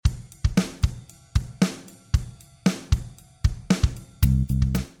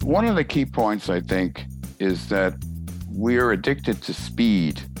One of the key points, I think, is that we are addicted to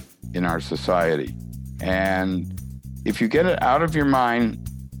speed in our society. And if you get it out of your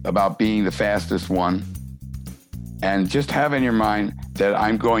mind about being the fastest one and just have in your mind that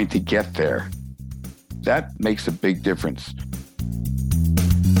I'm going to get there, that makes a big difference.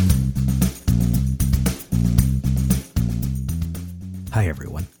 Hi,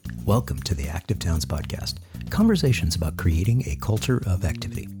 everyone. Welcome to the Active Towns Podcast, conversations about creating a culture of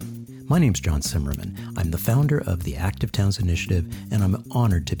activity. My name's John Simmerman. I'm the founder of the Active Towns Initiative, and I'm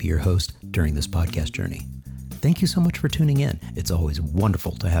honored to be your host during this podcast journey. Thank you so much for tuning in. It's always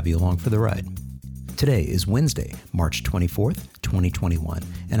wonderful to have you along for the ride. Today is Wednesday, March 24th, 2021,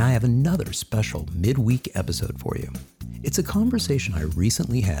 and I have another special midweek episode for you. It's a conversation I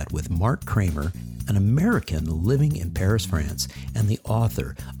recently had with Mark Kramer, an American living in Paris, France, and the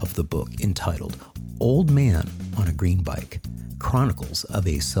author of the book entitled Old Man on a Green Bike, Chronicles of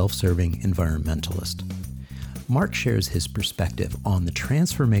a Self-Serving Environmentalist. Mark shares his perspective on the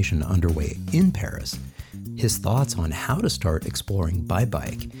transformation underway in Paris, his thoughts on how to start exploring by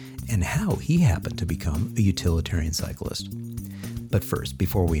bike, and how he happened to become a utilitarian cyclist. But first,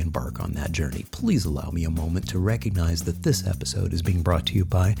 before we embark on that journey, please allow me a moment to recognize that this episode is being brought to you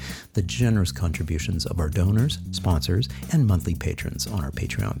by the generous contributions of our donors, sponsors, and monthly patrons on our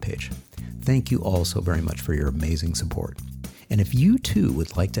Patreon page. Thank you all so very much for your amazing support. And if you too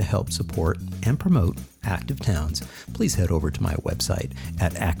would like to help support and promote Active Towns, please head over to my website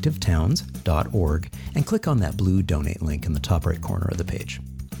at activetowns.org and click on that blue donate link in the top right corner of the page.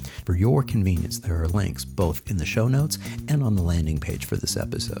 For your convenience, there are links both in the show notes and on the landing page for this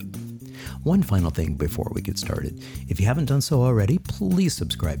episode. One final thing before we get started. If you haven't done so already, please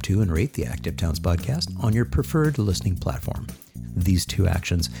subscribe to and rate the Active Towns podcast on your preferred listening platform. These two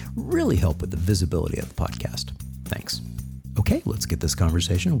actions really help with the visibility of the podcast. Thanks. Okay, let's get this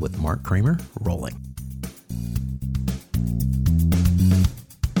conversation with Mark Kramer rolling.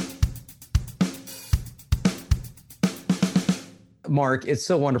 Mark, it's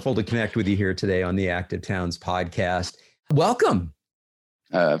so wonderful to connect with you here today on the Active Towns podcast. Welcome.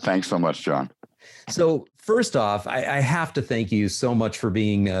 Thanks so much, John. So first off, I have to thank you so much for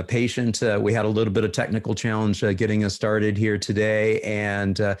being patient. We had a little bit of technical challenge getting us started here today.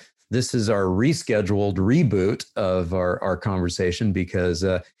 And this is our rescheduled reboot of our conversation because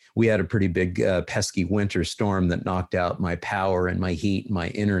we had a pretty big pesky winter storm that knocked out my power and my heat and my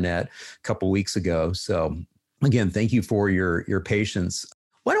internet a couple weeks ago. So again, thank you for your patience.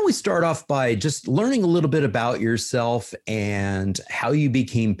 Why don't we start off by just learning a little bit about yourself and how you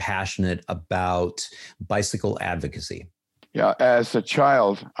became passionate about bicycle advocacy? Yeah, as a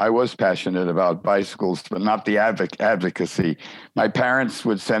child, I was passionate about bicycles, but not the advocacy. My parents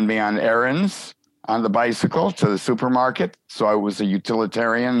would send me on errands on the bicycle to the supermarket. So I was a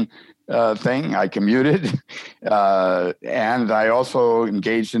utilitarian thing. I commuted, and I also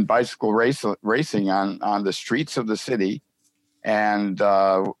engaged in bicycle racing on the streets of the city. And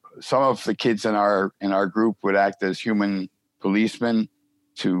some of the kids in our group would act as human policemen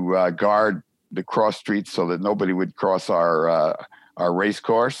to guard the cross streets so that nobody would cross our race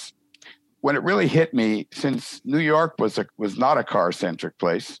course. When it really hit me, since New York was not a car-centric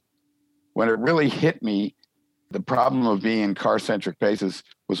place, when it really hit me, the problem of being in car-centric places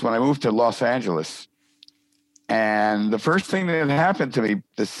was when I moved to Los Angeles. And the first thing that happened to me,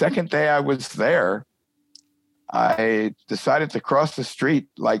 the second day I was there, I decided to cross the street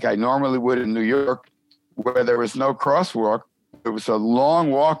like I normally would in New York, where there was no crosswalk. It was a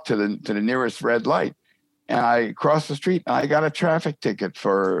long walk to the nearest red light. And I crossed the street and I got a traffic ticket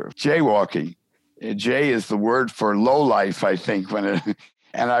for jaywalking. Jay is the word for low life, I think,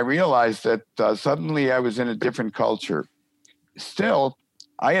 and I realized that suddenly I was in a different culture. Still,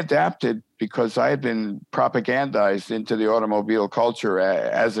 I adapted because I had been propagandized into the automobile culture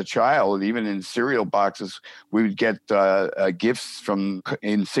as a child. Even in cereal boxes, we would get gifts from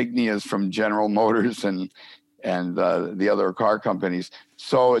insignias from General Motors and the other car companies.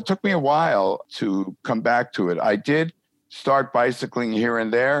 So it took me a while to come back to it. I did start bicycling here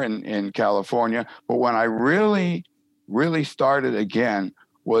and there in California, but when I really started again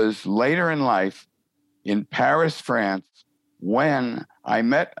was later in life in Paris, France, when I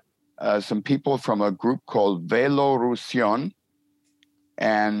met some people from a group called Vélorution,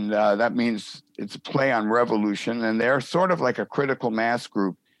 and that means it's a play on revolution, and they're sort of like a critical mass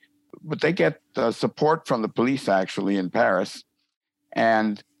group, but they get support from the police actually in Paris.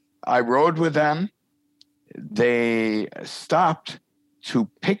 And I rode with them. They stopped to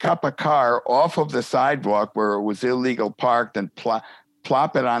pick up a car off of the sidewalk where it was illegal parked and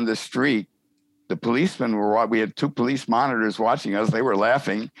plop it on the street the policemen we had two police monitors watching us. They were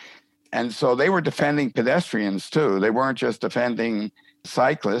laughing. And so they were defending pedestrians too. They weren't just defending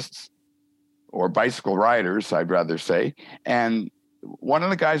cyclists or bicycle riders, I'd rather say. And one of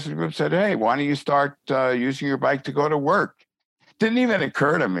the guys in the group said, "Hey, why don't you start using your bike to go to work?" Didn't even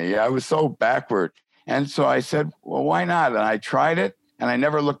occur to me. I was so backward. And so I said, well, why not? And I tried it and I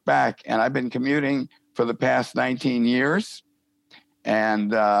never looked back. And I've been commuting for the past 19 years.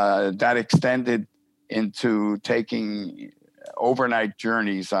 And that extended into taking overnight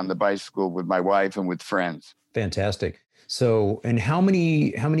journeys on the bicycle with my wife and with friends. Fantastic. So, and how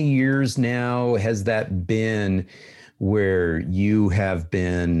many years now has that been where you have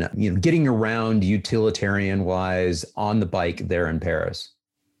been, getting around utilitarian wise on the bike there in Paris?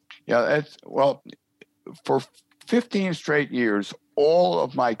 Yeah, for 15 straight years, all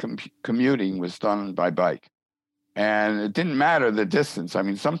of my commuting was done by bike. And it didn't matter the distance. I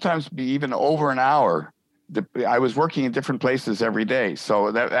mean, sometimes be even over an hour. I was working in different places every day.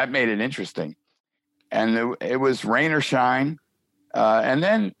 So that made it interesting. And it was rain or shine. And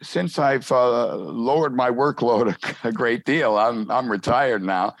then since I've lowered my workload a great deal, I'm retired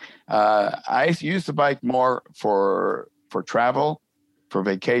now. I use the bike more for travel, for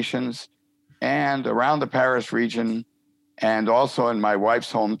vacations, and around the Paris region, and also in my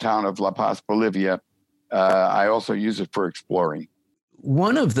wife's hometown of La Paz, Bolivia. I also use it for exploring.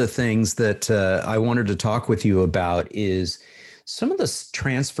 One of the things that I wanted to talk with you about is some of the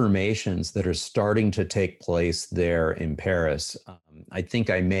transformations that are starting to take place there in Paris. I think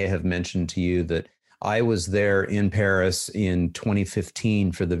I may have mentioned to you that I was there in Paris in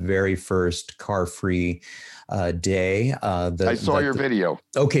 2015 for the very first car-free day. I saw your video.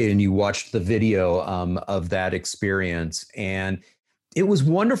 Okay, and you watched the video of that experience. And it was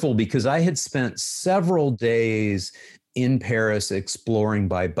wonderful because I had spent several days in Paris exploring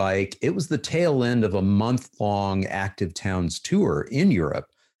by bike. It was the tail end of a month-long Active Towns tour in Europe.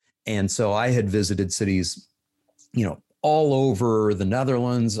 And so I had visited cities, all over the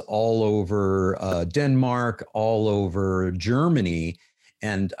Netherlands, all over Denmark, all over Germany.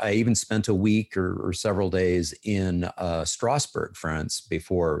 And I even spent a week or several days in Strasbourg, France,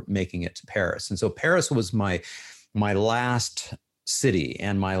 before making it to Paris. And so Paris was my last city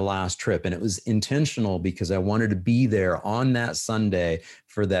and my last trip. And it was intentional because I wanted to be there on that Sunday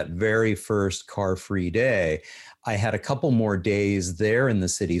for that very first car-free day. I had a couple more days there in the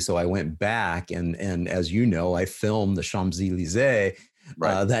city. So I went back and as you know, I filmed the Champs-Élysées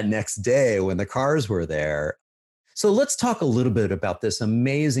that next day when the cars were there. So let's talk a little bit about this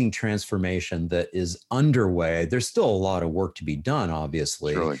amazing transformation that is underway. There's still a lot of work to be done,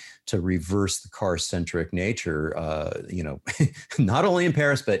 obviously, to reverse the car-centric nature, not only in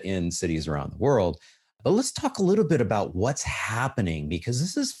Paris, but in cities around the world. But let's talk a little bit about what's happening, because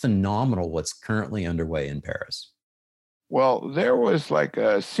this is phenomenal what's currently underway in Paris. Well, there was like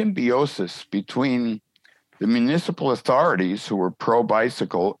a symbiosis between the municipal authorities, who were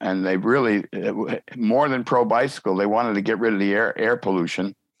pro-bicycle, and they really, more than pro-bicycle, they wanted to get rid of the air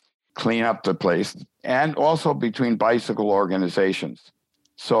pollution, clean up the place, and also between bicycle organizations.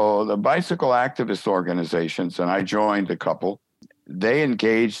 So the bicycle activist organizations, and I joined a couple, they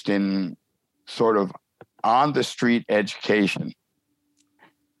engaged in sort of on-the-street education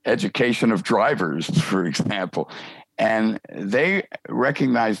of drivers, for example. And they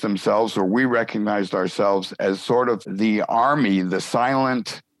recognized themselves, or we recognized ourselves, as sort of the army, the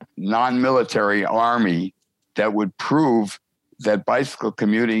silent, non-military army that would prove that bicycle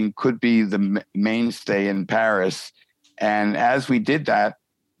commuting could be the mainstay in Paris. And as we did that,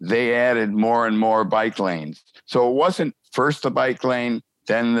 they added more and more bike lanes. So it wasn't first the bike lane,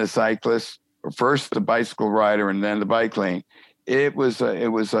 then the cyclist, or first the bicycle rider, and then the bike lane. It was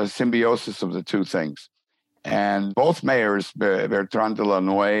a symbiosis of the two things. And both mayors, Bertrand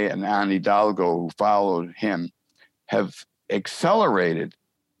Delanoë and Anne Hidalgo, who followed him, have accelerated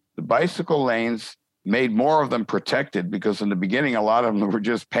the bicycle lanes, made more of them protected, because in the beginning, a lot of them were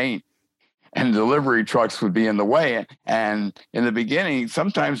just paint and delivery trucks would be in the way. And in the beginning,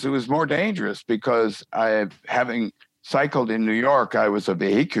 sometimes it was more dangerous because having cycled in New York, I was a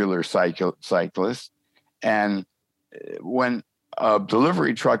vehicular cyclist. And when a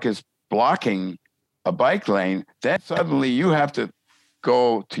delivery truck is blocking a bike lane, then suddenly you have to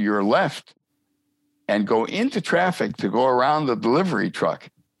go to your left and go into traffic to go around the delivery truck.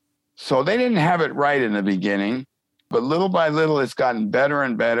 So they didn't have it right in the beginning, but little by little, it's gotten better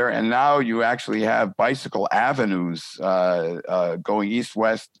and better. And now you actually have bicycle avenues going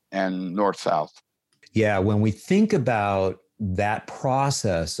east-west and north-south. Yeah, when we think about that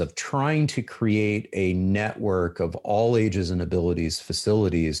process of trying to create a network of all ages and abilities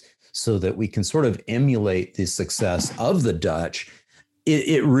facilities so that we can sort of emulate the success of the Dutch.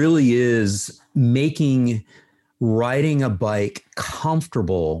 It really is making riding a bike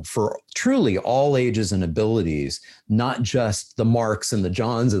comfortable for truly all ages and abilities, not just the Marks and the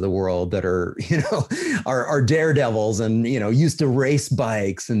Johns of the world that are, are daredevils and, used to race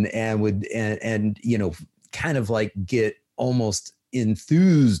bikes and kind of like get almost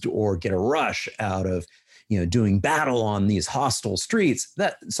enthused or get a rush out of, doing battle on these hostile streets.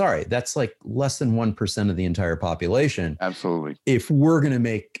 That's like less than 1% of the entire population. Absolutely. If we're going to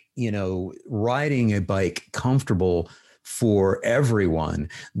make, riding a bike comfortable for everyone,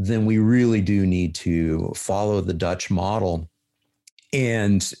 then we really do need to follow the Dutch model.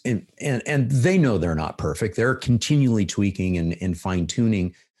 And they know they're not perfect. They're continually tweaking and fine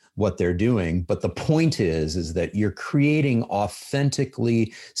tuning what they're doing. But the point is that you're creating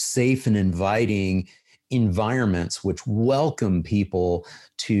authentically safe and inviting environments which welcome people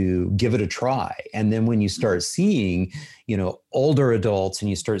to give it a try. And then when you start seeing, older adults and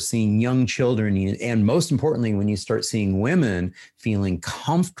you start seeing young children, and most importantly, when you start seeing women feeling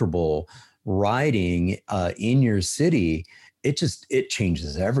comfortable riding in your city, it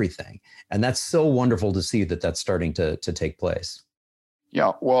changes everything. And that's so wonderful to see that that's starting to take place.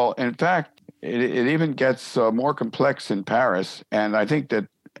 Yeah, well, in fact, it even gets more complex in Paris. And I think that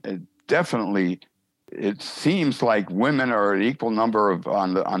definitely it seems like women are an equal number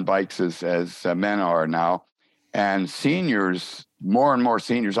on bikes as men are now. And seniors, more and more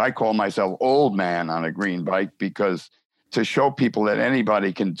seniors, I call myself old man on a green bike because to show people that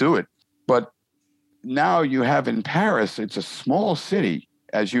anybody can do it. But now you have in Paris, it's a small city,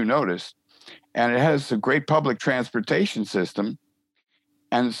 as you noticed, and it has a great public transportation system.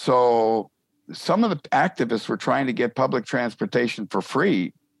 And so some of the activists were trying to get public transportation for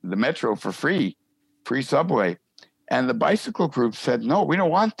free, the metro for free subway. And the bicycle group said, no, we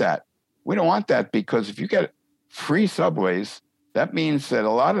don't want that. We don't want that because if you get free subways, that means that a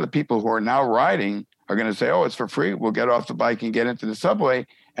lot of the people who are now riding are going to say, oh, it's for free. We'll get off the bike and get into the subway.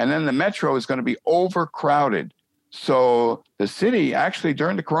 And then the metro is going to be overcrowded. So the city, actually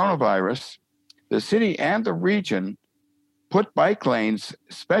during the coronavirus, the city and the region put bike lanes,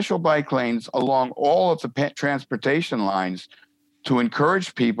 special bike lanes along all of the transportation lines to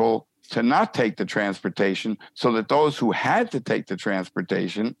encourage people to not take the transportation so that those who had to take the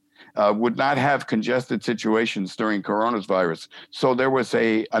transportation would not have congested situations during coronavirus. So there was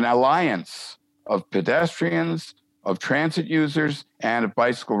an alliance of pedestrians, of transit users, and of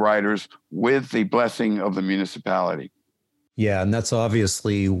bicycle riders with the blessing of the municipality. Yeah, and that's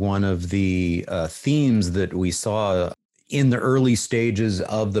obviously one of the themes that we saw in the early stages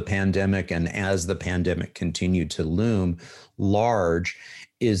of the pandemic, and as the pandemic continued to loom large,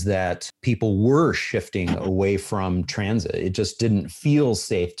 is that people were shifting away from transit. It just didn't feel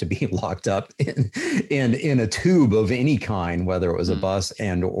safe to be locked up in a tube of any kind, whether it was a bus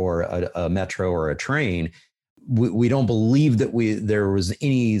and or a metro or a train. We don't believe that there was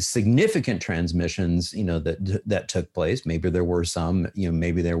any significant transmissions, that took place. Maybe there were some,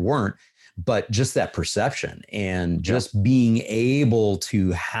 maybe there weren't. But just that perception and just being able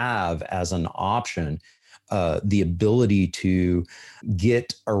to have as an option the ability to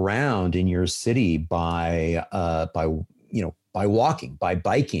get around in your city by walking, by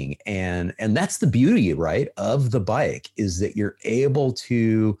biking, and that's the beauty, right, of the bike, is that you're able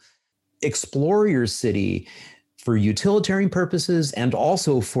to explore your city for utilitarian purposes and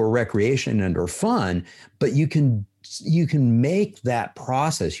also for recreation and or fun, but you can make that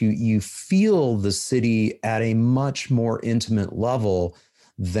process. You feel the city at a much more intimate level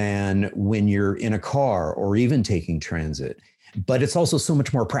than when you're in a car or even taking transit. But it's also so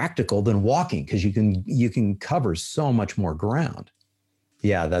much more practical than walking because you can cover so much more ground.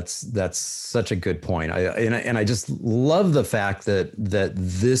 Yeah, that's such a good point. I just love the fact that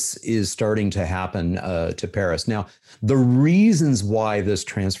this is starting to happen to Paris. Now, the reasons why this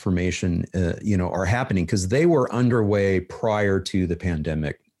transformation are happening, because they were underway prior to the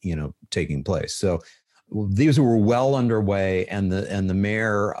pandemic taking place. So these were well underway, and the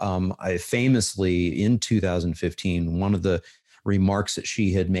mayor, I famously in 2015, one of the remarks that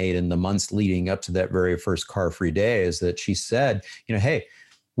she had made in the months leading up to that very first car-free day is that she said, hey,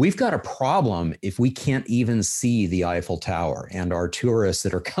 we've got a problem if we can't even see the Eiffel Tower, and our tourists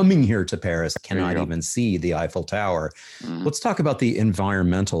that are coming here to Paris cannot even see the Eiffel Tower. Mm-hmm. Let's talk about the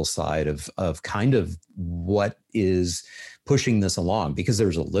environmental side of kind of what is pushing this along, because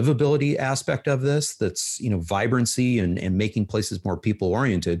there's a livability aspect of this that's, vibrancy and making places more people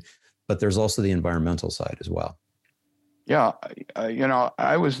oriented, but there's also the environmental side as well. Yeah.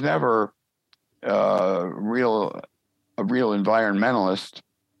 I was never a real environmentalist,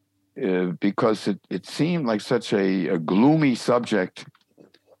 because it seemed like such a gloomy subject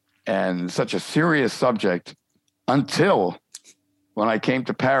and such a serious subject until when I came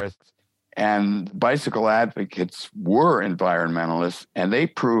to Paris, and bicycle advocates were environmentalists, and they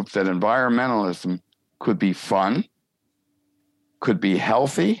proved that environmentalism could be fun, could be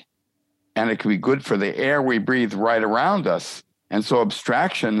healthy, and it could be good for the air we breathe right around us. And so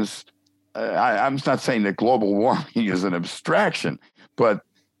abstractions, I'm not saying that global warming is an abstraction, but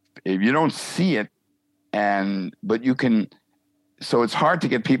if you don't see it, but you can, so it's hard to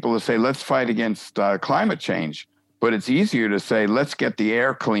get people to say, let's fight against climate change, but it's easier to say, let's get the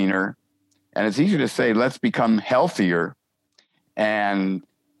air cleaner. And it's easier to say, let's become healthier and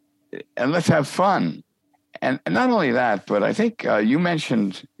let's have fun. And not only that, but I think you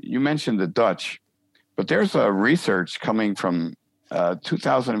mentioned the Dutch, but there's a research coming from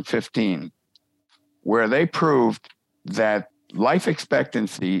 2015 where they proved that life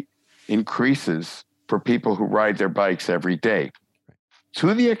expectancy increases for people who ride their bikes every day,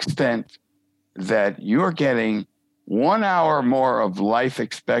 to the extent that you're getting 1 hour more of life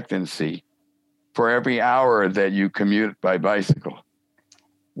expectancy for every hour that you commute by bicycle,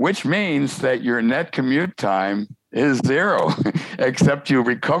 which means that your net commute time is zero, except you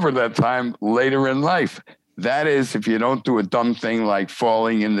recover that time later in life. That is, if you don't do a dumb thing like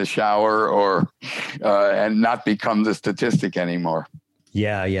falling in the shower or and not become the statistic anymore.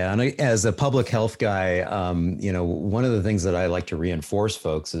 Yeah. And as a public health guy, one of the things that I like to reinforce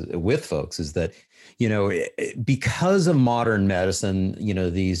with folks is that, because of modern medicine,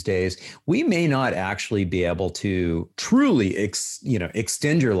 these days, we may not actually be able to truly,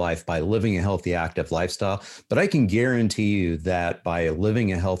 extend your life by living a healthy, active lifestyle. But I can guarantee you that by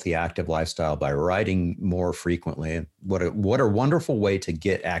living a healthy, active lifestyle, by riding more frequently, what a wonderful way to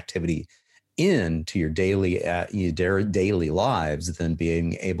get activity into your daily lives than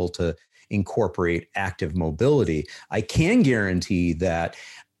being able to incorporate active mobility. I can guarantee that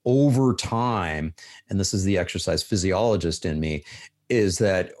over time, and this is the exercise physiologist in me, is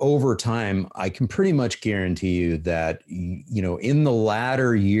that over time, I can pretty much guarantee you that, in the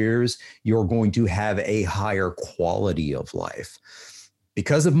latter years, you're going to have a higher quality of life.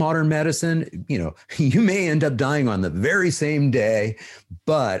 Because of modern medicine, you may end up dying on the very same day,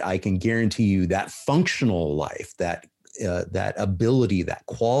 but I can guarantee you that functional life, that ability, that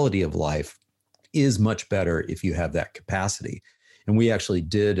quality of life is much better if you have that capacity. And we actually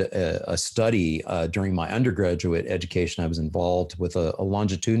did a study during my undergraduate education. I was involved with a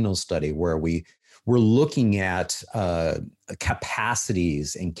longitudinal study where we were looking at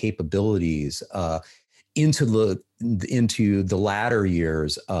capacities and capabilities into the latter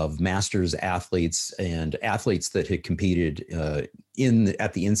years of masters athletes and athletes that had competed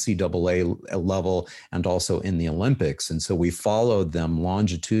at the NCAA level and also in the Olympics. And so we followed them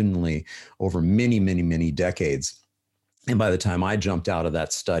longitudinally over many, many, many decades. And by the time I jumped out of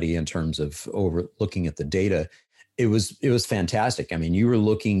that study in terms of looking at the data, it was fantastic. I mean, you were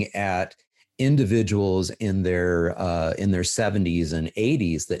looking at individuals in their 70s and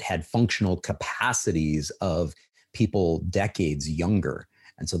 80s that had functional capacities of people decades younger.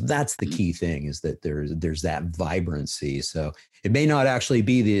 And so that's the key thing, is that there's that vibrancy. So it may not actually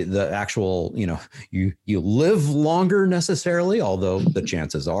be the actual, you live longer necessarily, although the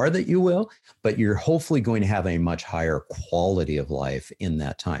chances are that you will, but you're hopefully going to have a much higher quality of life in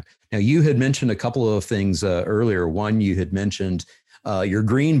that time. Now, you had mentioned a couple of things earlier. One, you had mentioned your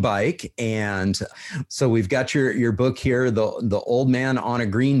green bike. And so we've got your book here, The Old Man on a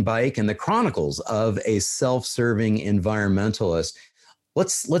Green Bike and the Chronicles of a Self-Serving Environmentalist.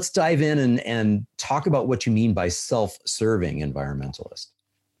 Let's dive in and talk about what you mean by self-serving environmentalist.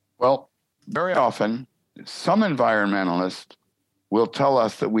 Well, very often, some environmentalists will tell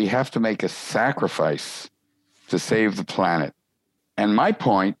us that we have to make a sacrifice to save the planet. And my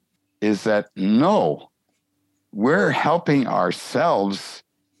point is that no, we're helping ourselves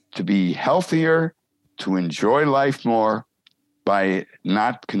to be healthier, to enjoy life more by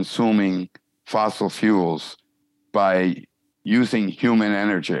not consuming fossil fuels, by using human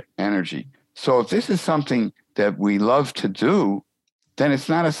energy. So if this is something that we love to do, then it's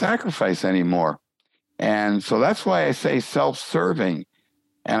not a sacrifice anymore. And so that's why I say self-serving.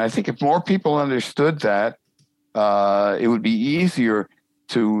 And I think if more people understood that, it would be easier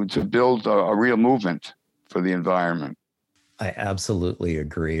to build a real movement for the environment. I absolutely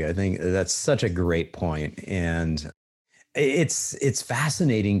agree. I think that's such a great point. And it's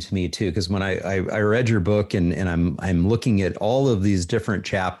fascinating to me too, because when I read your book and I'm looking at all of these different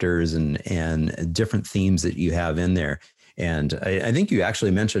chapters and different themes that you have in there. And I think you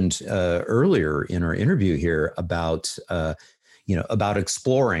actually mentioned earlier in our interview here about about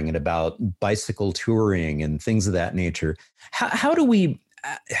exploring and about bicycle touring and things of that nature. How do we,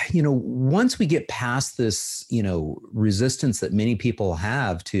 once we get past this, resistance that many people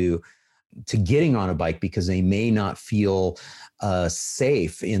have to getting on a bike because they may not feel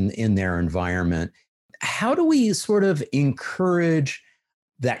safe in their environment, how do we sort of encourage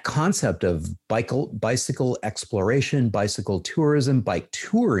that concept of bicycle exploration, bicycle tourism, bike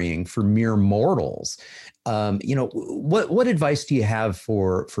touring for mere mortals? What advice do you have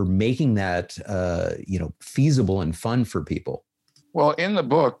for making that feasible and fun for people? Well, in the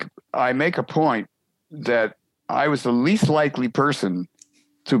book, I make a point that I was the least likely person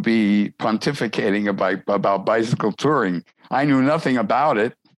to be pontificating about bicycle touring. I knew nothing about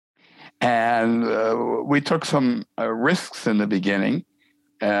it, and we took some risks in the beginning.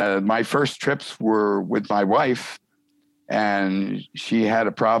 My first trips were with my wife, and she had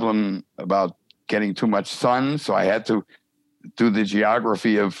a problem about getting too much sun, so I had to do the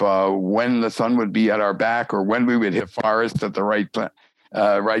geography of when the sun would be at our back or when we would hit forest at the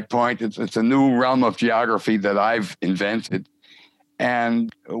right point. It's a new realm of geography that I've invented.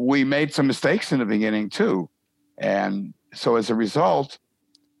 And we made some mistakes in the beginning too. And so as a result,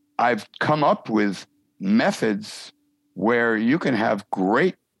 I've come up with methods where you can have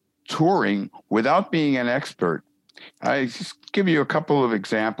great touring without being an expert. I just give you a couple of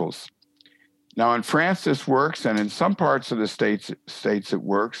examples. Now, in France, this works, and in some parts of the states it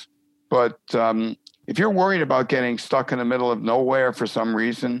works. But if you're worried about getting stuck in the middle of nowhere for some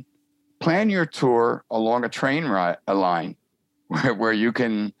reason, plan your tour along a train line where you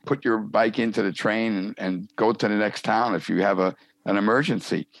can put your bike into the train and go to the next town if you have an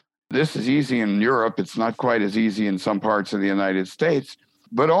emergency. This is easy in Europe. It's not quite as easy in some parts of the United States.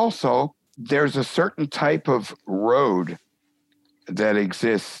 But also, there's a certain type of road that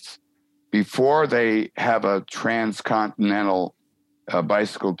exists before they have a transcontinental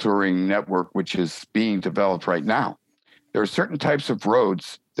bicycle touring network, which is being developed right now. There are certain types of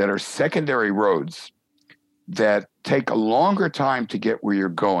roads that are secondary roads that take a longer time to get where you're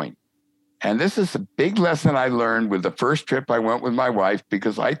going. And this is a big lesson I learned with the first trip I went with my wife,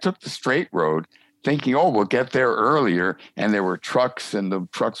 because I took the straight road thinking, we'll get there earlier. And there were trucks, and the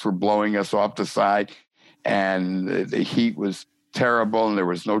trucks were blowing us off the side. And the heat was terrible, and there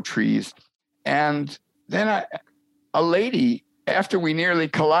was no trees. And then a lady, after we nearly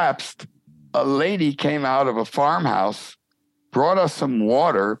collapsed, a lady came out of a farmhouse, brought us some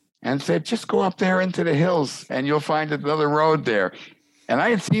water, and said, just go up there into the hills, and you'll find another road there. And I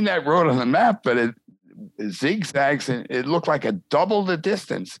had seen that road on the map, but it zigzags, and it looked like a double the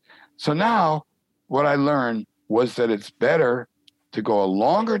distance. So now what I learned was that it's better to go a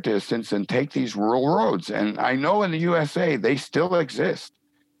longer distance and take these rural roads. And I know in the USA, they still exist.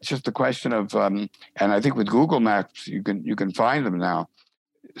 It's just a question of, and I think with Google Maps, you can find them now.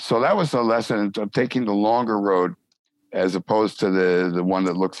 So that was a lesson of taking the longer road as opposed to the one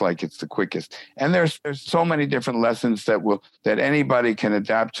that looks like it's the quickest. And there's so many different lessons that anybody can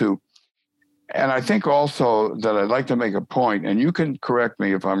adapt to. And I think also that I'd like to make a point, and you can correct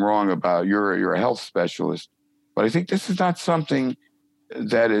me if I'm wrong about, you're a health specialist, but I think this is not something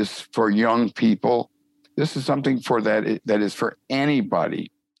that is for young people. This is something that is for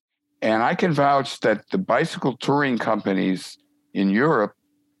anybody. And I can vouch that the bicycle touring companies in Europe,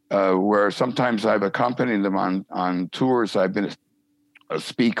 where sometimes I've accompanied them on tours, I've been a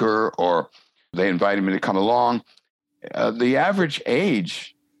speaker or they invited me to come along. The average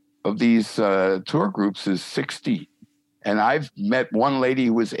age of these tour groups is 60. And I've met one lady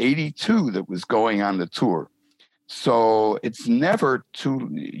who was 82 that was going on the tour. So it's never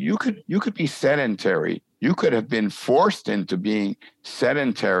you could be sedentary. You could have been forced into being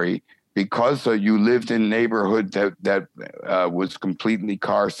sedentary because you lived in a neighborhood that was completely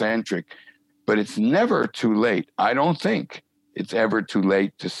car-centric. But it's never too late. I don't think it's ever too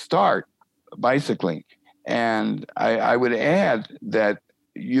late to start bicycling. And I would add that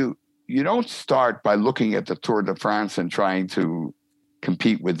you don't start by looking at the Tour de France and trying to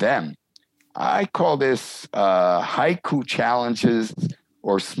compete with them. I call this haiku challenges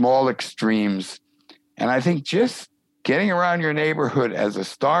or small extremes. And I think just getting around your neighborhood as a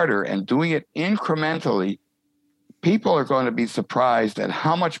starter and doing it incrementally, people are going to be surprised at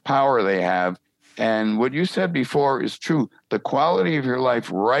how much power they have. And what you said before is true. The quality of your life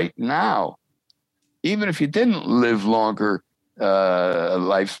right now, even if you didn't live longer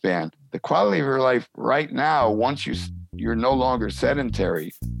lifespan, the quality of your life right now, once you're no longer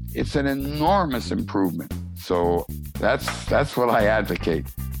sedentary, it's an enormous improvement. So that's what I advocate.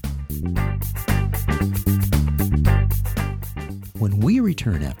 When we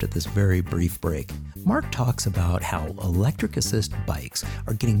return after this very brief break, Mark talks about how electric assist bikes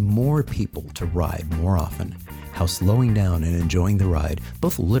are getting more people to ride more often, how slowing down and enjoying the ride,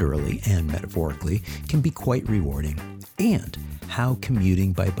 both literally and metaphorically, can be quite rewarding, and how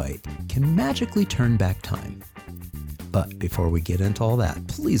commuting by bike can magically turn back time. But before we get into all that,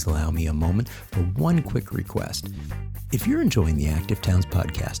 please allow me a moment for one quick request. If you're enjoying the Active Towns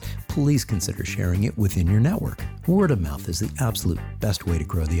podcast, please consider sharing it within your network. Word of mouth is the absolute best way to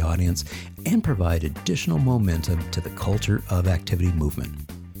grow the audience and provide additional momentum to the culture of activity movement.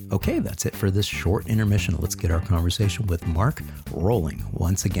 Okay, that's it for this short intermission. Let's get our conversation with Mark rolling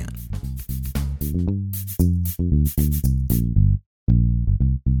once again.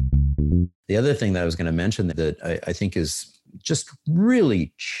 The other thing that I was going to mention that I think is just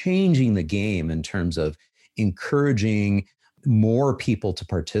really changing the game in terms of encouraging more people to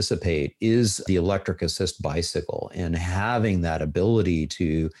participate is the electric assist bicycle, and having that ability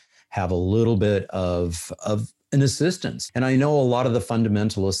to have a little bit of an assistance. And I know a lot of the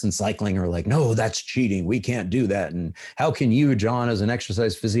fundamentalists in cycling are like, no, that's cheating. We can't do that. And how can you, John, as an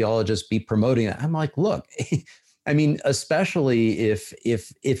exercise physiologist, be promoting it? I'm like, look, I mean, especially if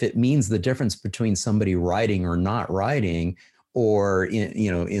it means the difference between somebody riding or not riding, or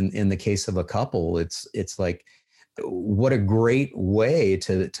in the case of a couple, it's like, what a great way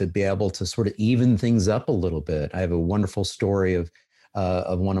to be able to sort of even things up a little bit. I have a wonderful story of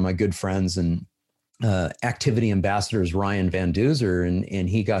one of my good friends and activity ambassadors, Ryan Van Duzer, and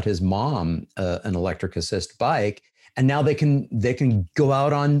he got his mom an electric assist bike, and now they can go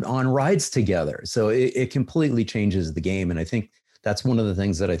out on rides together. So it completely changes the game, and I think that's one of the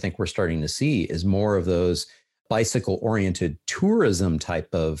things that I think we're starting to see is more of those bicycle-oriented tourism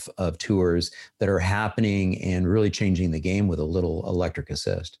type of tours that are happening and really changing the game with a little electric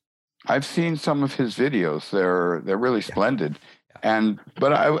assist. I've seen some of his videos. They're really splendid. Yeah.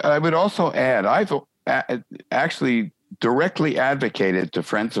 But I would also add, I've actually directly advocated to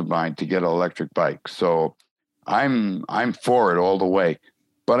friends of mine to get an electric bike. So I'm for it all the way.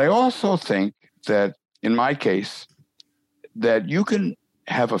 But I also think that in my case, that you can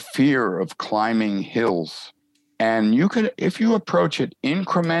have a fear of climbing hills. And you can, if you approach it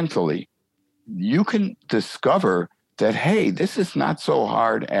incrementally, you can discover that, hey, this is not so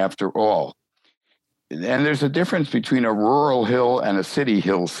hard after all. And there's a difference between a rural hill and a city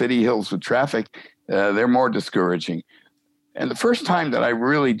hill. City hills with traffic, they're more discouraging. And the first time that I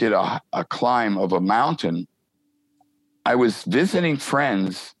really did a climb of a mountain, I was visiting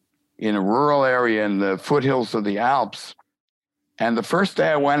friends in a rural area in the foothills of the Alps. And the first day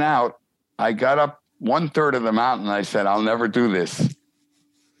I went out, I got up 1/3 of the mountain. I said, I'll never do this.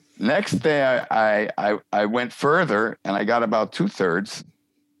 Next day, I went further and I got about 2/3.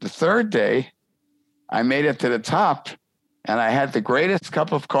 The third day, I made it to the top and I had the greatest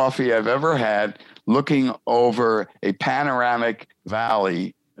cup of coffee I've ever had, looking over a panoramic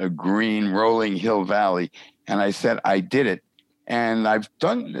valley, a green rolling hill valley. And I said, I did it. And I've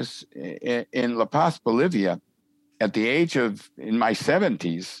done this in La Paz, Bolivia, at the age of, in my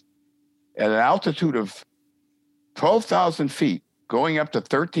 70s, at an altitude of 12,000 feet, going up to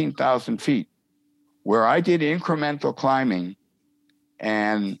 13,000 feet, where I did incremental climbing.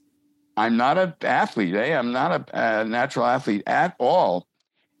 And I'm not an athlete, I'm not a natural athlete at all.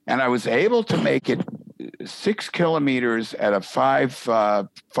 And I was able to make it 6 kilometers at a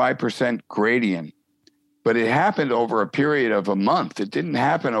 5% gradient. But it happened over a period of a month. It didn't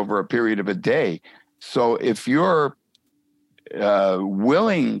happen over a period of a day. So if you're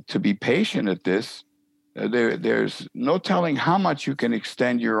willing to be patient at this, there's no telling how much you can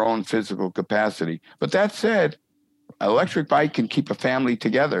extend your own physical capacity. But that said, an electric bike can keep a family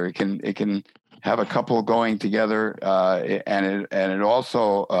together. It can have a couple going together, and it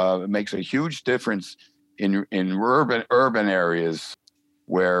also makes a huge difference in urban areas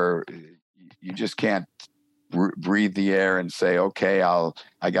where you just can't breathe the air and say, okay,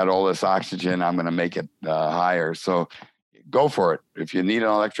 I got all this oxygen, I'm going to make it higher. So go for it. If you need an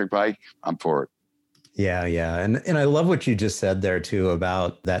electric bike, I'm for it. Yeah. And I love what you just said there too,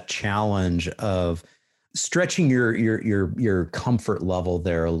 about that challenge of stretching your comfort level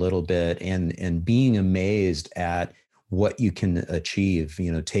there a little bit and being amazed at what you can achieve,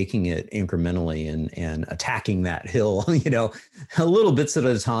 taking it incrementally and attacking that hill, a little bits at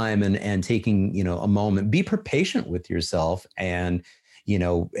a time and taking, a moment. Be patient with yourself and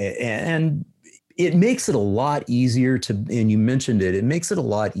it makes it a lot easier and you mentioned it makes it a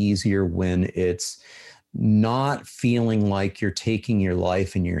lot easier when it's not feeling like you're taking your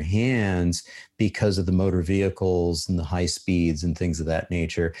life in your hands because of the motor vehicles and the high speeds and things of that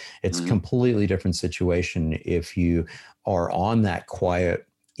nature. It's a completely different situation if you are on that quiet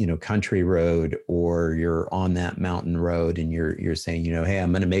country road, or you're on that mountain road and you're saying, hey,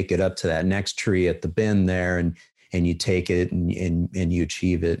 I'm going to make it up to that next tree at the bend there, and you take it and you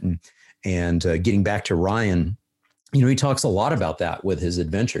achieve it. And getting back to Ryan, he talks a lot about that with his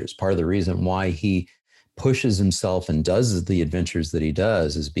adventures. Part of the reason why he pushes himself and does the adventures that he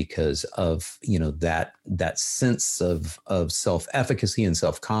does is because of, that sense of self-efficacy and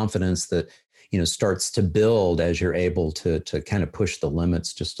self-confidence that, starts to build as you're able to kind of push the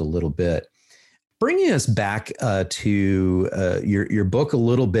limits just a little bit. Bringing us back to your book a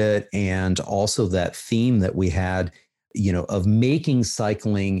little bit, and also that theme that we had, of making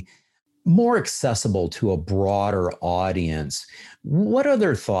cycling more accessible to a broader audience. What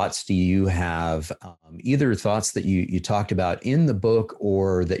other thoughts do you have, either thoughts that you talked about in the book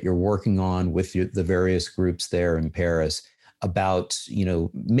or that you're working on with the various groups there in Paris about,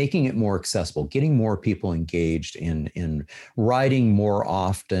 making it more accessible, getting more people engaged in riding more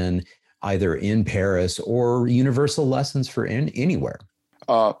often, either in Paris or universal lessons for anywhere?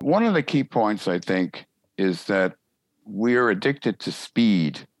 One of the key points, I think, is that we're addicted to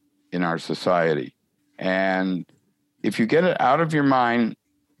speed in our society. And if you get it out of your mind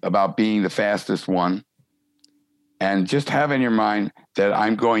about being the fastest one, and just have in your mind that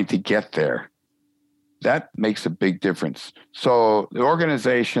I'm going to get there, that makes a big difference. So the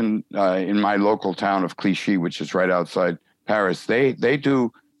organization in my local town of Clichy, which is right outside Paris, they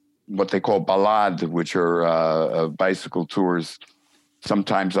do what they call balades, which are bicycle tours,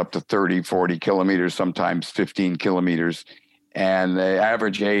 sometimes up to 30, 40 kilometers, sometimes 15 kilometers. And the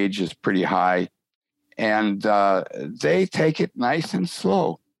average age is pretty high. And they take it nice and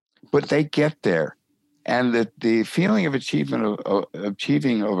slow, but they get there. And the feeling of achievement,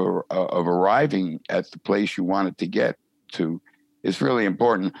 of arriving at the place you wanted to get to is really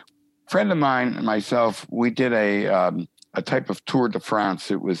important. A friend of mine and myself, we did a type of Tour de France.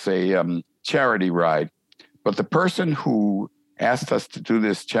 It was a charity ride. But the person who asked us to do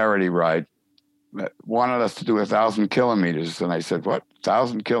this charity ride wanted us to do 1,000 kilometers. And I said, what,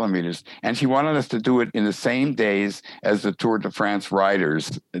 1,000 kilometers? And she wanted us to do it in the same days as the Tour de France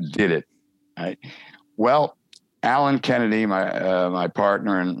riders did it. Right? Well, Alan Kennedy, my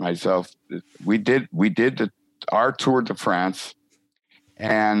partner, and myself, we did our Tour de France,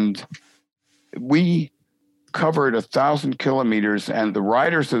 and we covered 1,000 kilometers, and the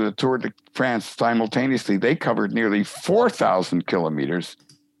riders of the Tour de France simultaneously, they covered nearly 4,000 kilometers.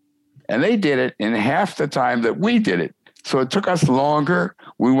 And they did it in half the time that we did it. So it took us longer.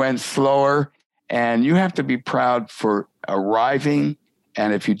 We went slower. And you have to be proud for arriving.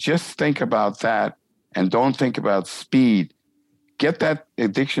 And if you just think about that and don't think about speed, get that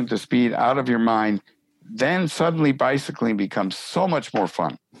addiction to speed out of your mind, then suddenly bicycling becomes so much more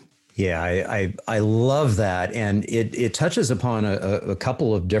fun. Yeah, I love that. And it touches upon a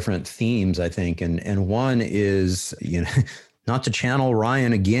couple of different themes, I think. And one is, not to channel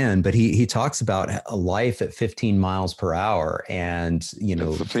Ryan again, but he talks about a life at 15 miles per hour and,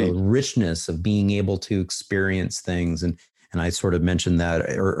 the richness of being able to experience things. And I sort of mentioned that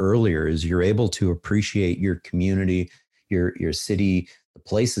earlier, is you're able to appreciate your community, your city, the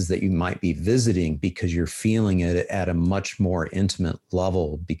places that you might be visiting, because you're feeling it at a much more intimate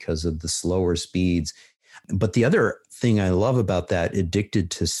level because of the slower speeds. But the other thing I love about that addicted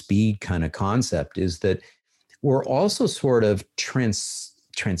to speed kind of concept is that we're also sort of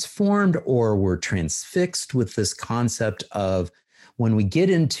transformed, or we're transfixed with this concept of when we get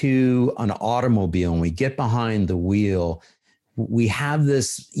into an automobile and we get behind the wheel, we have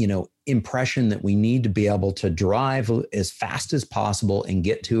this, impression that we need to be able to drive as fast as possible and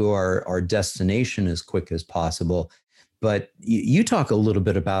get to our destination as quick as possible. But you talk a little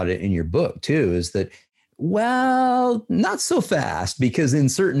bit about it in your book too, is that, well, not so fast, because in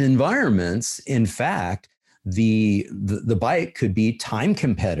certain environments, in fact, the bike could be time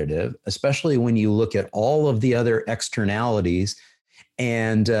competitive, especially when you look at all of the other externalities.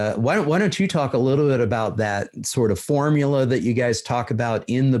 And why don't you talk a little bit about that sort of formula that you guys talk about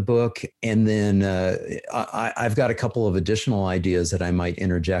in the book? And then I've got a couple of additional ideas that I might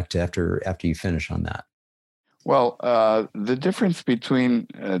interject after you finish on that. Well, the difference between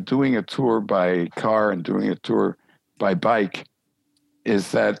doing a tour by car and doing a tour by bike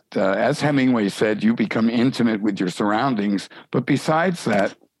is that, as Hemingway said, you become intimate with your surroundings. But besides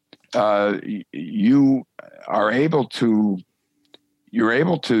that, you're able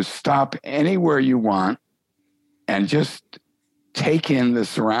to stop anywhere you want and just take in the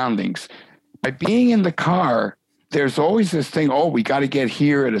surroundings. By being in the car, there's always this thing, we got to get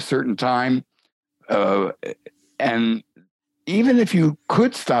here at a certain time. And even if you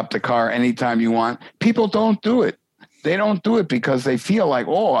could stop the car anytime you want, people don't do it. they don't do it because they feel like,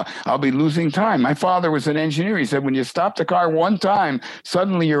 oh, I'll be losing time. My father was an engineer. He said, when you stop the car one time,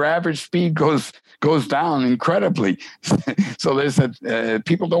 suddenly your average speed goes down incredibly. So there's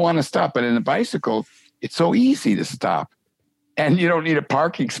people don't want to stop. But in a bicycle, it's so easy to stop. And you don't need a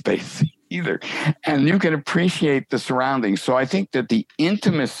parking space either. And you can appreciate the surroundings. So I think that the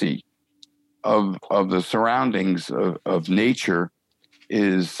intimacy of the surroundings of nature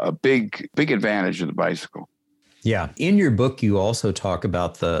is a big advantage of the bicycle. Yeah. In your book, you also talk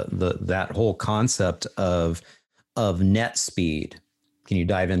about that whole concept of net speed. Can you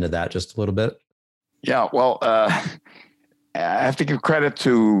dive into that just a little bit? Yeah. Well, I have to give credit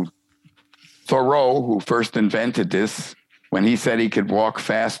to Thoreau, who first invented this, when he said he could walk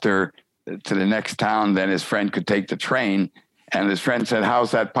faster to the next town than his friend could take the train. And his friend said,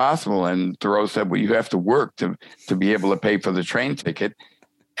 how's that possible? And Thoreau said, well, you have to work to be able to pay for the train ticket.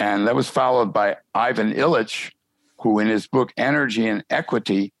 And that was followed by Ivan Illich, who in his book, Energy and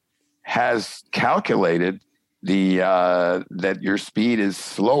Equity, has calculated that your speed is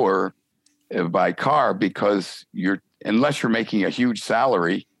slower by car because unless you're making a huge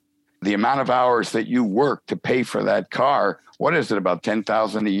salary, the amount of hours that you work to pay for that car, what is it, about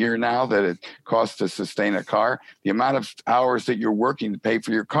 $10,000 a year now that it costs to sustain a car? The amount of hours that you're working to pay for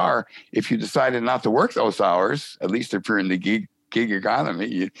your car, if you decided not to work those hours, at least if you're in the gig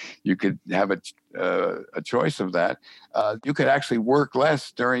economy, you could have a choice of that. You could actually work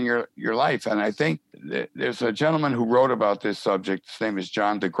less during your life. And I think there's a gentleman who wrote about this subject. His name is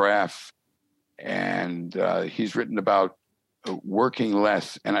John DeGraff, and he's written about working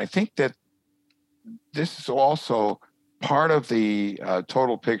less. And I think that this is also part of the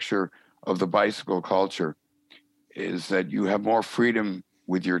total picture of the bicycle culture, is that you have more freedom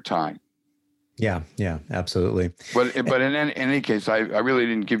with your time. Yeah, absolutely. But in any case, I really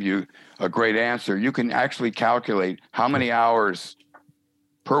didn't give you a great answer. You can actually calculate how many hours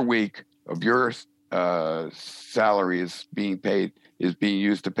per week of your salary is being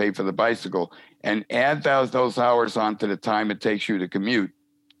used to pay for the bicycle, and add those hours onto the time it takes you to commute.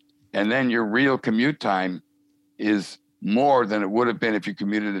 And then your real commute time is more than it would have been if you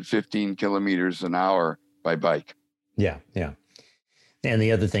commuted at 15 kilometers an hour by bike. Yeah. And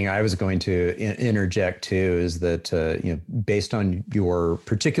the other thing I was going to interject too is that, based on your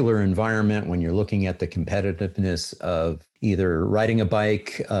particular environment, when you're looking at the competitiveness of either riding a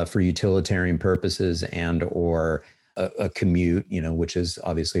bike for utilitarian purposes and or a commute, which is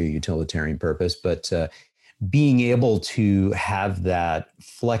obviously a utilitarian purpose, but being able to have that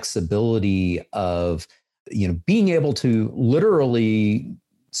flexibility of, being able to literally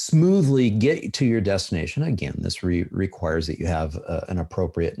smoothly get to your destination. Again, this requires that you have an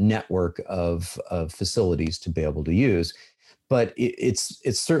appropriate network of facilities to be able to use, but it's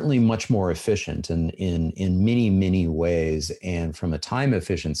certainly much more efficient in many, many ways. And from a time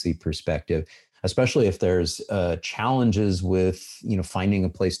efficiency perspective, especially if there's challenges with, finding a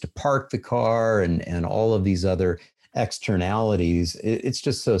place to park the car and all of these other externalities, it's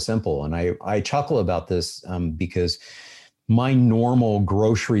just so simple. And I chuckle about this because my normal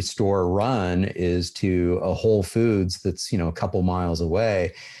grocery store run is to a Whole Foods that's, a couple miles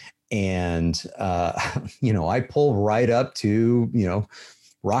away. And, I pull right up to,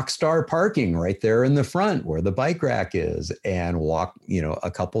 Rockstar parking right there in the front where the bike rack is, and walk, a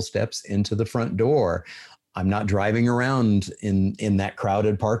couple steps into the front door. I'm not driving around in that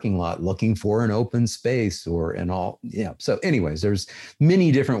crowded parking lot looking for an open space So anyways, there's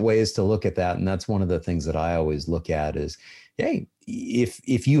many different ways to look at that. And that's one of the things that I always look at is, hey,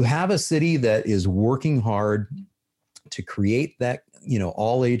 if you have a city that is working hard to create that,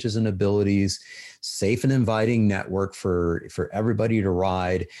 all ages and abilities, safe and inviting network for everybody to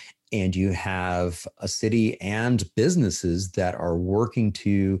ride, and you have a city and businesses that are working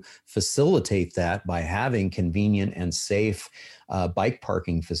to facilitate that by having convenient and safe bike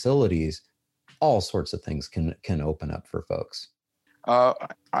parking facilities, all sorts of things can open up for folks.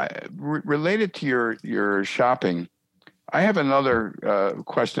 Related to your shopping, I have another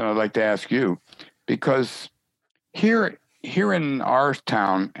question I'd like to ask you, because here in our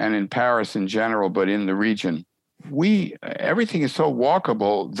town and in Paris in general, but in the region, everything is so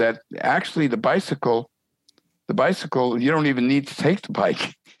walkable that actually the bicycle, you don't even need to take the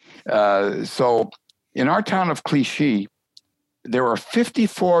bike. So in our town of Clichy, there are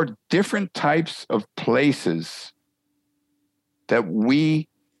 54 different types of places that we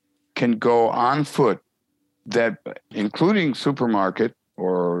can go on foot, that including supermarket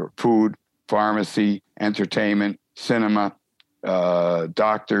or food, pharmacy, entertainment, cinema,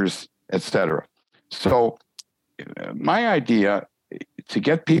 doctors, etc. So my idea to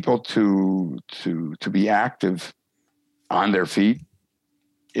get people to be active on their feet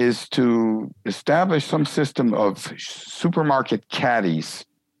is to establish some system of supermarket caddies,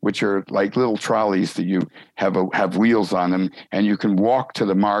 which are like little trolleys that you have wheels on them, and you can walk to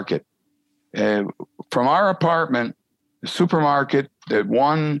the market. From our apartment, the supermarket, there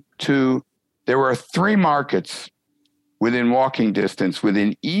were 3 markets within walking distance,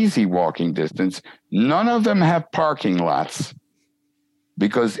 within easy walking distance. None of them have parking lots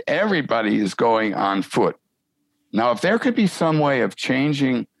because everybody is going on foot. Now, if there could be some way of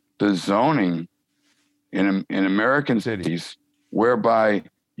changing the zoning in American cities whereby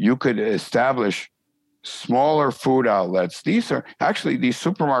you could establish smaller food outlets. These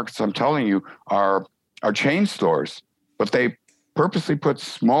supermarkets, I'm telling you, are chain stores, but they purposely put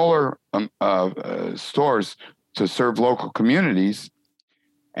smaller stores to serve local communities.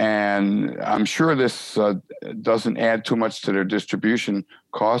 And I'm sure this doesn't add too much to their distribution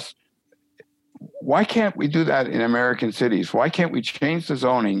costs. Why can't we do that in American cities? Why can't we change the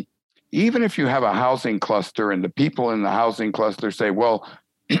zoning, even if you have a housing cluster and the people in the housing cluster say, well,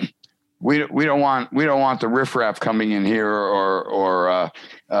 we don't want the riffraff coming in here, or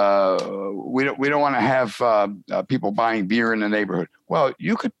we don't want to have people buying beer in the neighborhood. Well,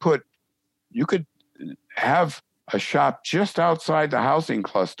 you could have a shop just outside the housing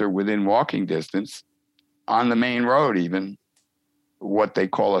cluster within walking distance on the main road, even what they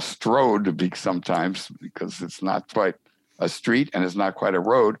call a strode sometimes, because it's not quite a street and it's not quite a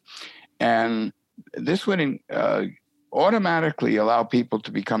road. And this would automatically allow people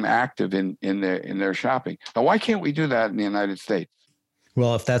to become active in their shopping. Now, why can't we do that in the United States?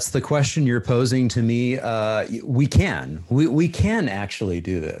 Well, if that's the question you're posing to me, we can. We can actually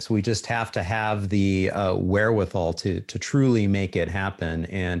do this. We just have to have the wherewithal to truly make it happen.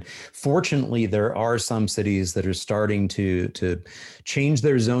 And fortunately, there are some cities that are starting to change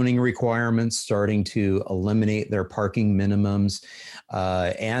their zoning requirements, starting to eliminate their parking minimums,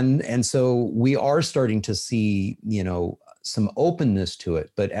 and so we are starting to see, some openness to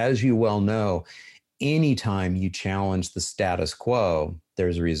it. But as you well know, anytime you challenge the status quo,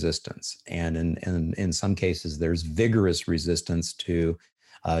 there's resistance. And in some cases, there's vigorous resistance to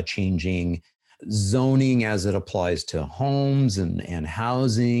changing zoning as it applies to homes and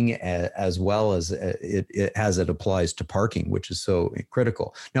housing, as well as as it applies to parking, which is so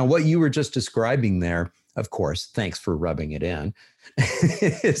critical. Now, what you were just describing there, of course, thanks for rubbing it in,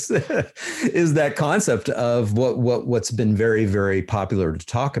 is that concept of what's been very, very popular to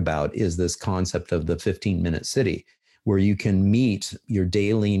talk about, is this concept of the 15-minute city, where you can meet your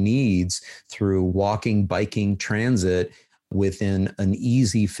daily needs through walking, biking, transit within an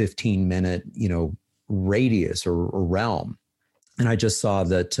easy 15-minute, radius or realm. And I just saw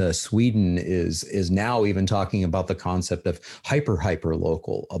that Sweden is now even talking about the concept of hyper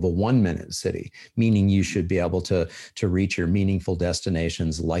local, of a 1-minute city, meaning you should be able to reach your meaningful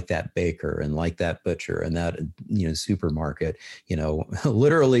destinations like that baker and like that butcher and that supermarket,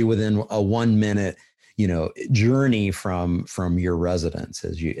 literally within a 1-minute journey from your residence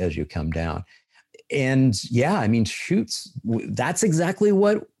as you come down. And yeah, that's exactly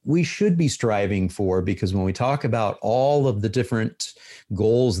what we should be striving for, because when we talk about all of the different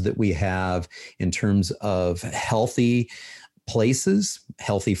goals that we have in terms of healthy places,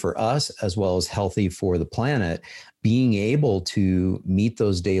 healthy for us, as well as healthy for the planet, being able to meet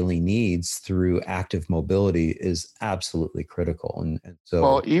those daily needs through active mobility is absolutely critical. And so,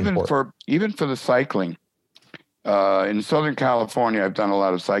 well, even for the cycling, in Southern California, I've done a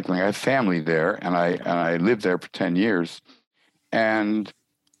lot of cycling. I have family there, and I lived there for 10 years. And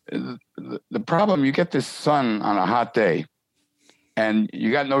the problem, you get this sun on a hot day, and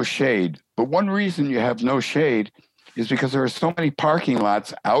you got no shade. But one reason you have no shade is because there are so many parking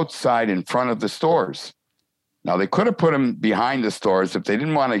lots outside in front of the stores. Now, they could have put them behind the stores if they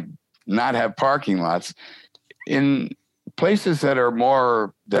didn't want to not have parking lots. In places that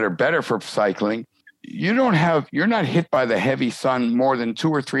are better for cycling, you're not hit by the heavy sun more than 2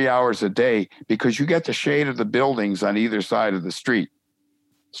 or 3 hours a day, because you get the shade of the buildings on either side of the street.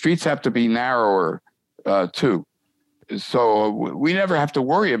 Streets have to be narrower too. So we never have to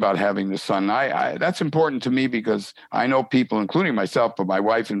worry about having the sun. That's important to me, because I know people, including myself, but my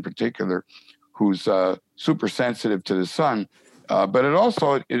wife in particular, who's super sensitive to the sun. But it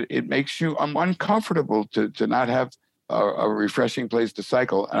also, it makes you uncomfortable to not have a refreshing place to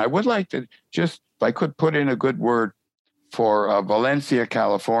cycle. And I would like to just, if I could put in a good word for Valencia,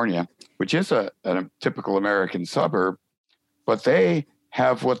 California, which is a typical American suburb, but they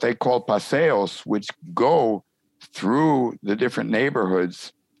have what they call paseos, which go through the different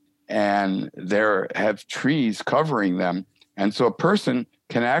neighborhoods, and there have trees covering them. And so a person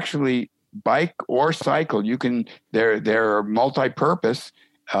can actually bike or cycle. They're multi-purpose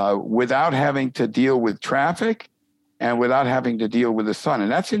without having to deal with traffic and without having to deal with the sun.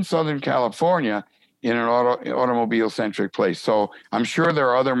 And that's in Southern California in an automobile-centric place. So I'm sure there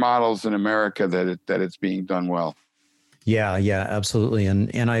are other models in America that it's being done well. Yeah, absolutely.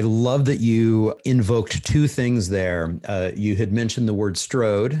 And I love that you invoked two things there. You had mentioned the word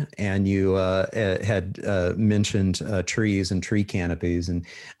strode, and you had mentioned trees and tree canopies. And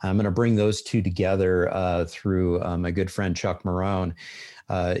I'm going to bring those two together through my good friend Chuck Marohn.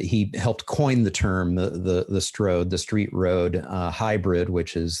 He helped coin the term, the strode, the street road hybrid,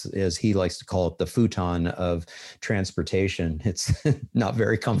 which is, as he likes to call it, the futon of transportation. It's not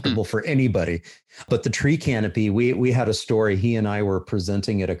very comfortable for anybody. But the tree canopy, we had a story. He and I were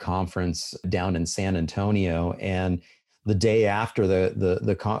presenting at a conference down in San Antonio, and the day after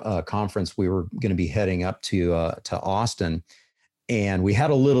the conference, we were going to be heading up to Austin. And we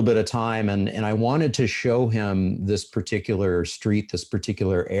had a little bit of time, and I wanted to show him this particular street, this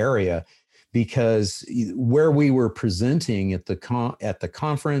particular area, because where we were presenting at the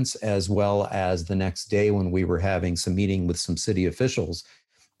conference, as well as the next day when we were having some meeting with some city officials,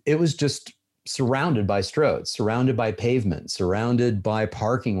 it was just surrounded by stroads, surrounded by pavement, surrounded by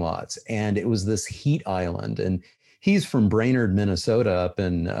parking lots. And it was this heat island. And he's from Brainerd, Minnesota, up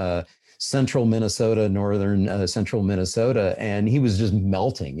in central Minnesota, northern central Minnesota, and he was just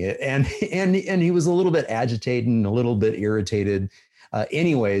melting. And he was a little bit agitated and a little bit irritated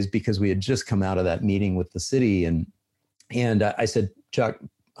anyways, because we had just come out of that meeting with the city. And I said, Chuck,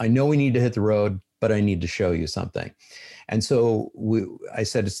 I know we need to hit the road, but I need to show you something. And so I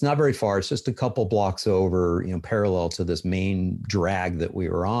said, it's not very far. It's just a couple blocks over, parallel to this main drag that we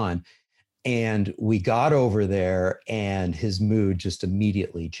were on. And we got over there, and his mood just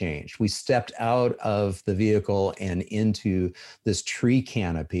immediately changed. We stepped out of the vehicle and into this tree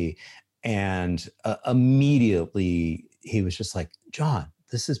canopy, and immediately he was just like, John,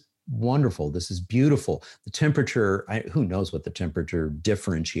 this is wonderful. This is beautiful. The temperature, who knows what the temperature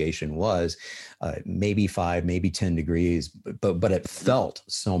differentiation was, maybe 5, maybe 10 degrees, but it felt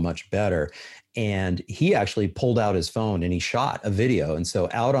so much better. And he actually pulled out his phone and he shot a video. And so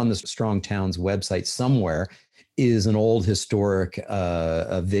out on the Strong Towns website somewhere is an old historic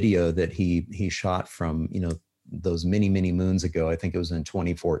a video that he shot from, those many, many moons ago. I think it was in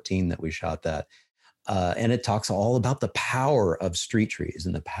 2014 that we shot that. And it talks all about the power of street trees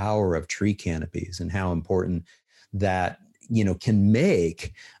and the power of tree canopies and how important that, can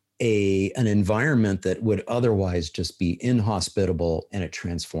make an environment that would otherwise just be inhospitable, and it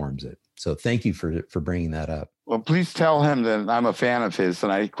transforms it. So thank you for bringing that up. Well, please tell him that I'm a fan of his,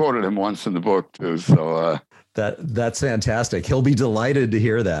 and I quoted him once in the book too. So that's fantastic. He'll be delighted to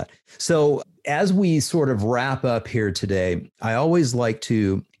hear that. So as we sort of wrap up here today, I always like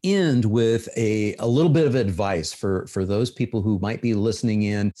to end with a little bit of advice for those people who might be listening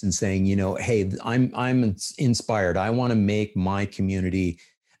in and saying, hey, I'm inspired. I want to make my community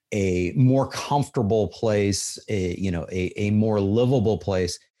a more comfortable place, a more livable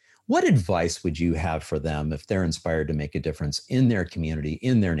place. What advice would you have for them if they're inspired to make a difference in their community,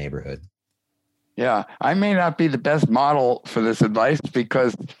 in their neighborhood? Yeah, I may not be the best model for this advice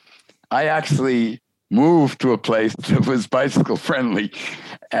because I actually moved to a place that was bicycle friendly.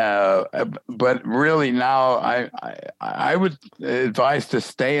 But really now I would advise to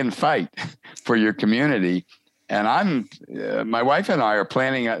stay and fight for your community. And my wife and I are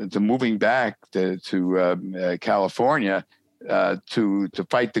planning to moving back to California to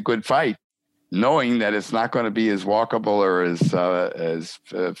fight the good fight, knowing that it's not going to be as walkable or as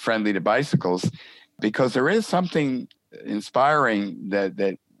friendly to bicycles, because there is something inspiring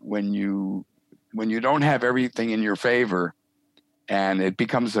that when you don't have everything in your favor, and it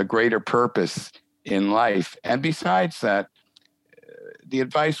becomes a greater purpose in life. And besides that, the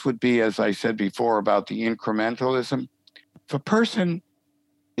advice would be, as I said before, about the incrementalism. If a person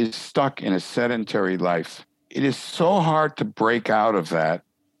is stuck in a sedentary life, it is so hard to break out of that.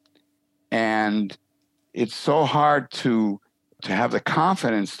 And it's so hard to have the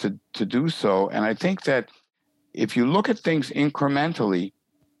confidence to do so. And I think that if you look at things incrementally,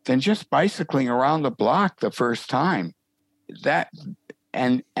 then just bicycling around the block the first time, that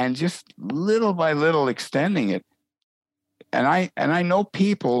and just little by little extending it. And I know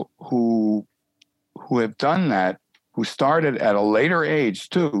people who have done that, who started at a later age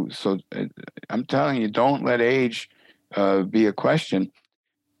too. So I'm telling you, don't let age be a question.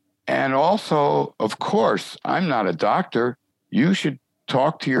 And also, of course, I'm not a doctor. You should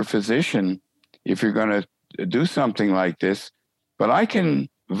talk to your physician if you're going to do something like this. But I can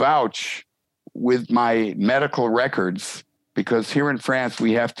vouch with my medical records because here in France,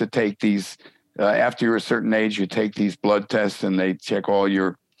 we have to take these, after you're a certain age, you take these blood tests and they check all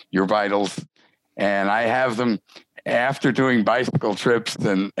your vitals. And I have them after doing bicycle trips.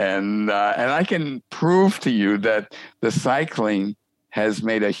 And I can prove to you that the cycling has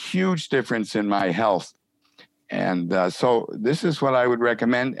made a huge difference in my health. And so this is what I would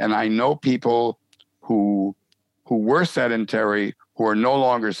recommend. And I know people who were sedentary who are no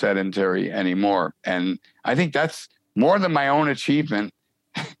longer sedentary anymore. And I think that's more than my own achievement,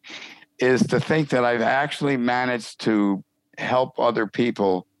 is to think that I've actually managed to help other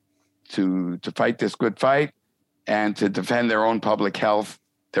people to fight this good fight and to defend their own public health,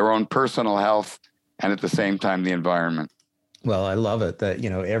 their own personal health, and at the same time, the environment. Well, I love it that,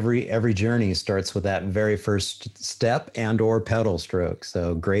 every journey starts with that very first step and or pedal stroke.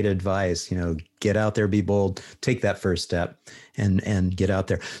 So great advice, get out there, be bold, take that first step and get out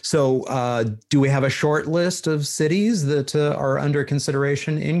there. So do we have a short list of cities that are under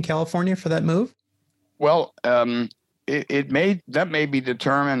consideration in California for that move? Well, that may be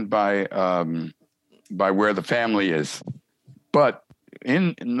determined by where the family is, but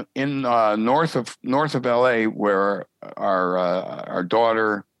in north of LA, where our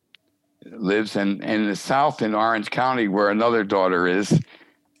daughter lives, and in the south in Orange County, where another daughter is,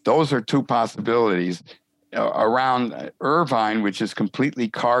 those are two possibilities. Around Irvine, which is completely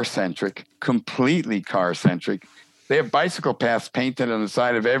car centric. They have bicycle paths painted on the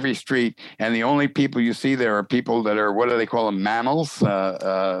side of every street, and the only people you see there are people that are, what do they call them, mammals? You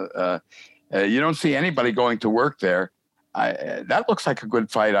don't see anybody going to work there. That looks like a good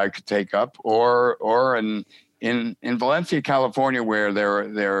fight I could take up. Or in Valencia, California, where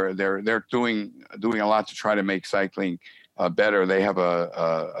they're doing a lot to try to make cycling better. They have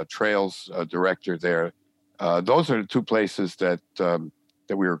a trails director there. Those are the two places that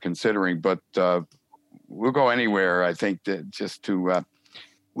we were considering, but we'll go anywhere. I think that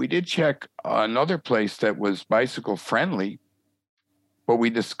we did check another place that was bicycle friendly, but we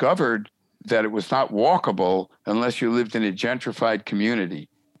discovered that it was not walkable unless you lived in a gentrified community.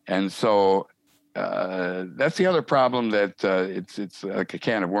 And so that's the other problem, that it's like a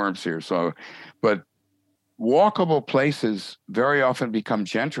can of worms here. So, but walkable places very often become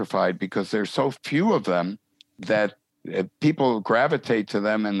gentrified because there's so few of them that people gravitate to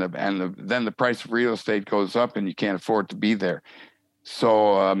them, and then the price of real estate goes up and you can't afford to be there.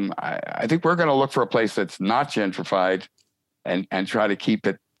 So I think we're going to look for a place that's not gentrified and try to keep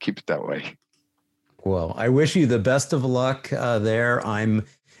it that way. Well, I wish you the best of luck there. I'm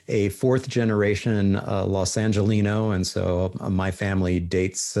a fourth generation Los Angelino, and so my family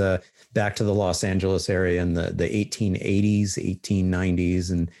dates back to the Los Angeles area in the 1880s,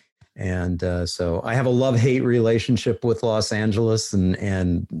 1890s, and so I have a love-hate relationship with Los Angeles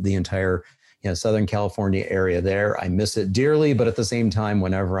and the entire Southern California area there. I miss it dearly, but at the same time,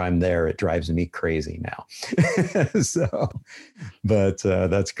 whenever I'm there, it drives me crazy now. But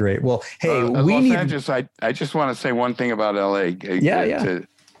that's great. Well, hey, Los Angeles, I just want to say one thing about LA.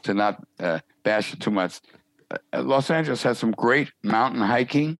 To not bash it too much. Los Angeles has some great mountain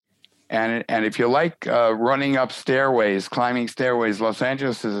hiking. And if you like running up stairways, climbing stairways, Los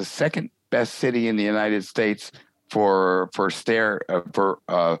Angeles is the second best city in the United States for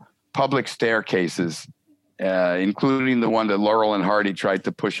public staircases, including the one that Laurel and Hardy tried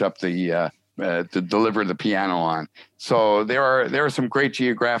to push up to deliver the piano on. So there are some great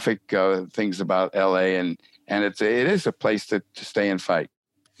geographic things about LA, and it is a place to stay and fight.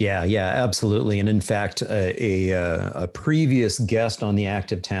 Yeah, absolutely. And in fact, a previous guest on the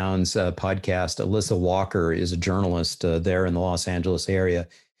Active Towns podcast, Alyssa Walker, is a journalist there in the Los Angeles area.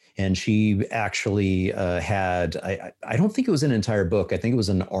 And she actually had, I don't think it was an entire book. I think it was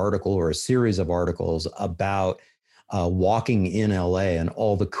an article or a series of articles about walking in LA and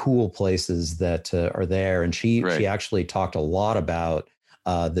all the cool places that are there. And she actually talked a lot about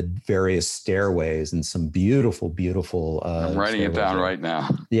the various stairways and some beautiful I'm writing it down right now.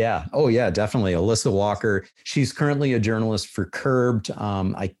 Yeah. Oh yeah, definitely. Alyssa Walker. She's currently a journalist for Curbed.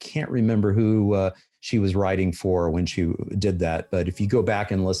 I can't remember who she was writing for when she did that, but if you go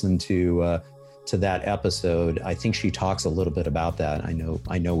back and listen to that episode, I think she talks a little bit about that.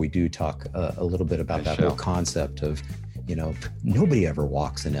 I know we do talk a little bit about whole concept of, nobody ever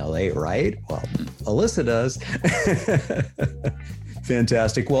walks in LA, right? Well, Alyssa does.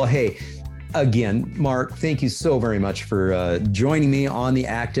 Fantastic. Well, hey, again, Mark, thank you so very much for joining me on the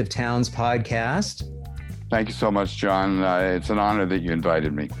Active Towns podcast. Thank you so much, John. It's an honor that you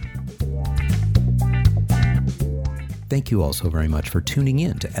invited me. Thank you all so very much for tuning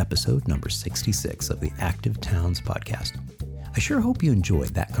in to episode number 66 of the Active Towns podcast. I sure hope you enjoyed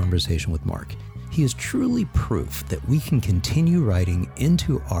that conversation with Mark. He is truly proof that we can continue writing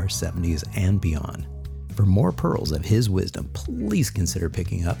into our 70s and beyond. For more pearls of his wisdom, please consider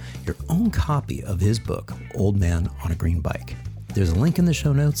picking up your own copy of his book, Old Man on a Green Bike. There's a link in the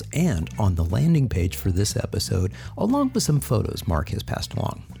show notes and on the landing page for this episode, along with some photos Mark has passed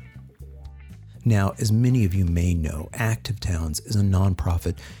along. Now, as many of you may know, Active Towns is a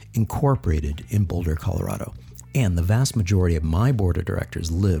nonprofit incorporated in Boulder, Colorado. And the vast majority of my board of directors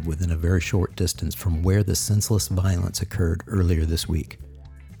live within a very short distance from where the senseless violence occurred earlier this week.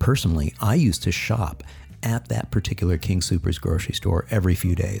 Personally, I used to shop at that particular King Soopers grocery store every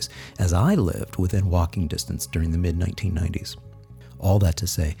few days, as I lived within walking distance during the mid-1990s. All that to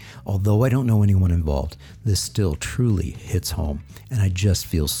say, although I don't know anyone involved, this still truly hits home, and I just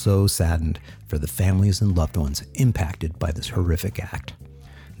feel so saddened for the families and loved ones impacted by this horrific act.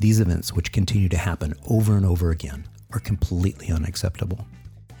 These events, which continue to happen over and over again, are completely unacceptable.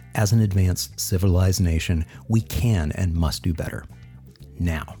 As an advanced, civilized nation, we can and must do better.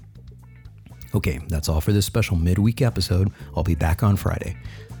 Now. Okay, that's all for this special midweek episode. I'll be back on Friday.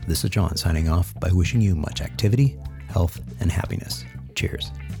 This is John signing off by wishing you much activity, health, and happiness.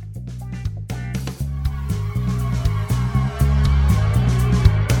 Cheers.